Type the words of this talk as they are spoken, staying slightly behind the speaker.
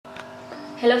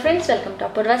Hello friends, welcome to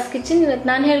अपूर्वा's kitchen. ಇವತ್ತು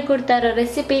ನಾನು ಹೇಳ್ಕೊಡ್ತಾ ಇರೋ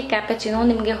ರೆಸಿಪಿ ಕ್ಯಾಪಚಿನೋ।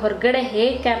 ನಿಮಗೆ ಹೊರಗಡೆ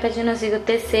ಹೇಗೆ ಕ್ಯಾಪಚಿನೋ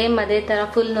ಸಿಗುತ್ತೆ ಸೇಮ್ ಅದೇ ತರ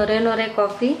ಫುಲ್ ನೊರೆ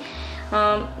ಕಾಫಿ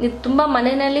ಇದು ತುಂಬಾ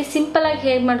ಮನೆಯಲ್ಲಿ ಸಿಂಪಲ್ ಆಗಿ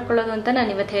ಹೇಗೆ ಮಾಡ್ಕೊಳ್ಳೋದು ಅಂತ ನಾನು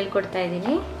ಇವತ್ತು ಹೇಳ್ಕೊಡ್ತಾ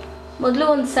ಇದ್ದೀನಿ। ಮೊದಲು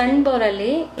ಒಂದು ಸಣ್ಣ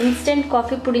ಬೌಲಲ್ಲಿ ಇನ್ಸ್ಟೆಂಟ್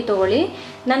ಕಾಫಿ ಪುಡಿ ತಗೊಳ್ಳಿ।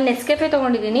 ನಾನು ನೆಸ್ಕೆಫೆ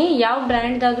ತಗೊಂಡಿದ್ದೀನಿ, ಯಾವ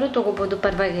ಬ್ರ್ಯಾಂಡ್ ಆದ್ರೂ ತಗೋಬಹುದು,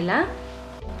 ಪರವಾಗಿಲ್ಲ।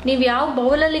 ನೀವು ಯಾವ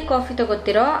ಬೌಲಲ್ಲಿ ಕಾಫಿ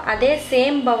ತಗೋತೀರೋ ಅದೇ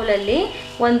ಸೇಮ್ ಬೌಲಲ್ಲಿ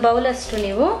ಒಂದು ಬೌಲ್ ಅಷ್ಟು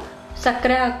ನೀವು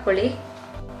ಸಕ್ಕರೆ ಹಾಕೊಳ್ಳಿ,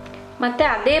 ಮತ್ತೆ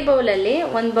ಅದೇ ಬೌಲಲ್ಲಿ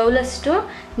ಒಂದು ಬೌಲ್ ಅಷ್ಟು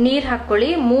ನೀರು ಹಾಕೊಳ್ಳಿ।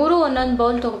 ಮೂರು ಒಂದೊಂದು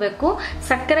ಬೌಲ್ ತಗೋಬೇಕು।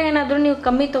 ಸಕ್ಕರೆ ಏನಾದರೂ ನೀವು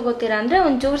ಕಮ್ಮಿ ತಗೋತೀರಾ ಅಂದ್ರೆ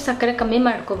ಒಂಚೂರು ಸಕ್ಕರೆ ಕಮ್ಮಿ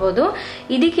ಮಾಡ್ಕೋಬಹುದು।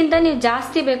 ಇದಕ್ಕಿಂತ ನೀವು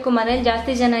ಜಾಸ್ತಿ ಬೇಕು, ಮನೇಲಿ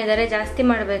ಜಾಸ್ತಿ ಜನ ಇದ್ದಾರೆ, ಜಾಸ್ತಿ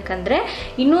ಮಾಡಬೇಕಂದ್ರೆ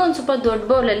ಇನ್ನೂ ಒಂದು ಸ್ವಲ್ಪ ದೊಡ್ಡ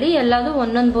ಬೌಲಲ್ಲಿ ಎಲ್ಲಾದರೂ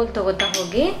ಒಂದೊಂದು ಬೌಲ್ ತಗೋತಾ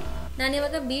ಹೋಗಿ।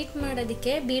 ನಾನಿವಾಗ ಬೀಟ್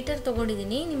ಮಾಡೋದಕ್ಕೆ ಬೀಟರ್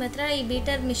ತೊಗೊಂಡಿದ್ದೀನಿ। ನಿಮ್ಮ ಹತ್ರ ಈ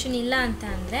ಬೀಟರ್ ಮಿಷಿನ್ ಇಲ್ಲ ಅಂತ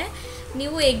ಅಂದರೆ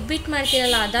ನೀವು ಎಗ್ ಬೀಟ್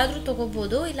ಮಾಡ್ತೀರಲ್ಲ ಅದಾದರೂ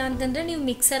ತೊಗೋಬೋದು, ಇಲ್ಲ ಅಂತಂದರೆ ನೀವು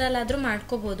ಮಿಕ್ಸರಲ್ಲಾದರೂ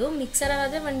ಮಾಡ್ಕೋಬೋದು।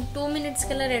 ಮಿಕ್ಸರಲ್ಲಾದರೆ ಒಂದು 2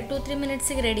 ಮಿನಿಟ್ಸ್ಗೆಲ್ಲ 2-3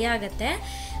 ಮಿನಿಟ್ಸಿಗೆ ರೆಡಿ ಆಗುತ್ತೆ।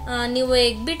 ನೀವು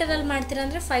ಎಗ್ ಬೀಟರಲ್ಲಿ ಮಾಡ್ತೀರಾ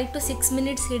ಅಂದರೆ 5 to 6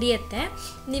 ಮಿನಿಟ್ಸ್ ಹಿಡಿಯುತ್ತೆ।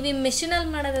 ನೀವು ಈ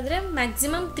ಮೆಷಿನಲ್ಲಿ ಮಾಡೋದಾದರೆ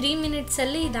ಮ್ಯಾಕ್ಸಿಮಮ್ 3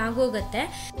 ಮಿನಿಟ್ಸಲ್ಲಿ ಇದಾಗೋಗುತ್ತೆ।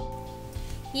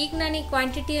 ಈಗ ನಾನು ಈ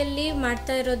ಕ್ವಾಂಟಿಟಿಯಲ್ಲಿ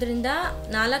ಮಾಡ್ತಾ ಇರೋದ್ರಿಂದ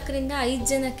 4ರಿಂದ 5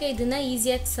 ಜನಕ್ಕೆ ಇದನ್ನು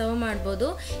ಈಸಿಯಾಗಿ ಸರ್ವ್ ಮಾಡ್ಬೋದು।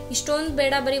 ಇಷ್ಟೊಂದು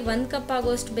ಬೇಡ, ಬರೀ 1 ಕಪ್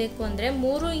ಆಗೋಷ್ಟು ಬೇಕು ಅಂದರೆ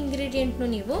 3 ಇಂಗ್ರೀಡಿಯೆಂಟ್ನು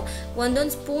ನೀವು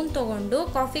ಒಂದೊಂದು ಸ್ಪೂನ್ ತೊಗೊಂಡು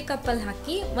ಕಾಫಿ ಕಪ್ಪಲ್ಲಿ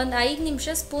ಹಾಕಿ ಒಂದು 5 ನಿಮಿಷ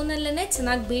ಸ್ಪೂನಲ್ಲೇ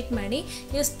ಚೆನ್ನಾಗಿ ಬೀಟ್ ಮಾಡಿ।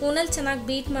 ನೀವು ಸ್ಪೂನಲ್ಲಿ ಚೆನ್ನಾಗಿ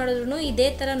ಬೀಟ್ ಮಾಡಿದ್ರೂ ಇದೇ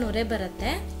ಥರ ನೊರೆ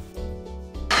ಬರುತ್ತೆ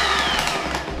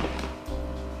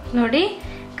ನೋಡಿ।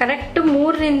 ಕರೆಕ್ಟ್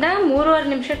 3ರಿಂದ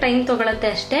 3.5 ನಿಮಿಷ ಟೈಮ್ ತೊಗೊಳತ್ತೆ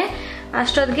ಅಷ್ಟೇ,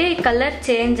 ಅಷ್ಟೊತ್ತಿಗೆ ಈ ಕಲರ್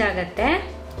ಚೇಂಜ್ ಆಗುತ್ತೆ।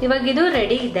 ಇವಾಗ ಇದು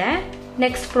ರೆಡಿ ಇದೆ,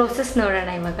 ನೆಕ್ಸ್ಟ್ ಪ್ರೋಸೆಸ್ ನೋಡೋಣ।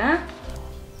 ಇವಾಗ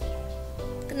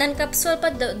ನನ್ನ ಕಪ್ ಸ್ವಲ್ಪ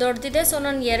ದೊಡ್ಡದಿದೆ, ಸೊ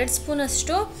ನಾನು 2 ಸ್ಪೂನ್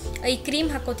ಅಷ್ಟು ಈ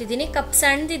ಕ್ರೀಮ್ ಹಾಕೋತಿದ್ದೀನಿ। ಕಪ್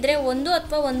ಸಣ್ಣದಿದ್ರೆ 1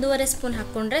 ಅಥವಾ 1.5 ಸ್ಪೂನ್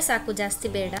ಹಾಕೊಂಡ್ರೆ ಸಾಕು, ಜಾಸ್ತಿ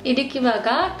ಬೇಡ। ಇದಕ್ಕೆ ಇವಾಗ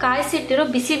ಕಾಯಿಸಿಟ್ಟಿರೋ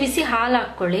ಬಿಸಿ ಬಿಸಿ ಹಾಲು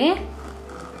ಹಾಕೊಳ್ಳಿ।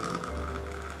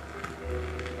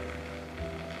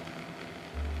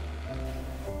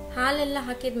 ಹಾಲೆಲ್ಲ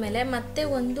ಹಾಕಿದ್ಮೇಲೆ ಮತ್ತೆ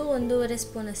 1-1.5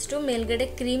 ಸ್ಪೂನ್ ಅಷ್ಟು ಮೇಲ್ಗಡೆ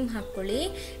ಕ್ರೀಮ್ ಹಾಕೊಳ್ಳಿ।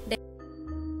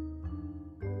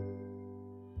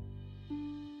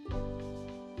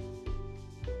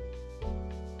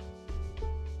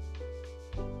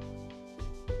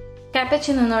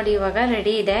 ಕ್ಯಾಪಚಿನೋ ನೋಡಿ ಇವಾಗ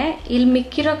ರೆಡಿ ಇದೆ। ಇಲ್ಲಿ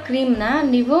ಮಿಕ್ಕಿರೋ ಕ್ರೀಮ್ನ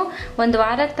ನೀವು ಒಂದು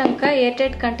ವಾರದ ತನಕ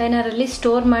ಏರ್ಟೈಟ್ ಕಂಟೈನರಲ್ಲಿ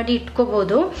ಸ್ಟೋರ್ ಮಾಡಿ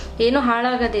ಇಟ್ಕೋಬಹುದು, ಏನು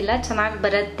ಹಾಳಾಗೋದಿಲ್ಲ, ಚೆನ್ನಾಗಿ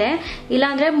ಬರುತ್ತೆ।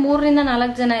 ಇಲ್ಲಾಂದರೆ 3ರಿಂದ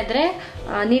 4 ಜನ ಇದ್ದರೆ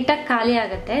ನೀಟಾಗಿ ಖಾಲಿ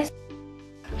ಆಗುತ್ತೆ।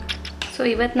 ಸೊ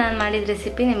ಇವತ್ತು ನಾನು ಮಾಡಿದ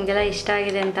ರೆಸಿಪಿ ನಿಮಗೆಲ್ಲ ಇಷ್ಟ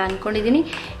ಆಗಿದೆ ಅಂತ ಅಂದ್ಕೊಂಡಿದ್ದೀನಿ।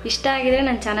 ಇಷ್ಟ ಆಗಿದ್ರೆ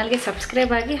ನನ್ನ ಚಾನಲ್ಗೆ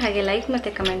ಸಬ್ಸ್ಕ್ರೈಬ್ ಆಗಿ, ಹಾಗೆ ಲೈಕ್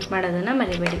ಮತ್ತು ಕಮೆಂಟ್ ಮಾಡೋದನ್ನು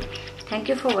ಮರಿಬೇಡಿ। Thank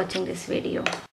you for watching this video.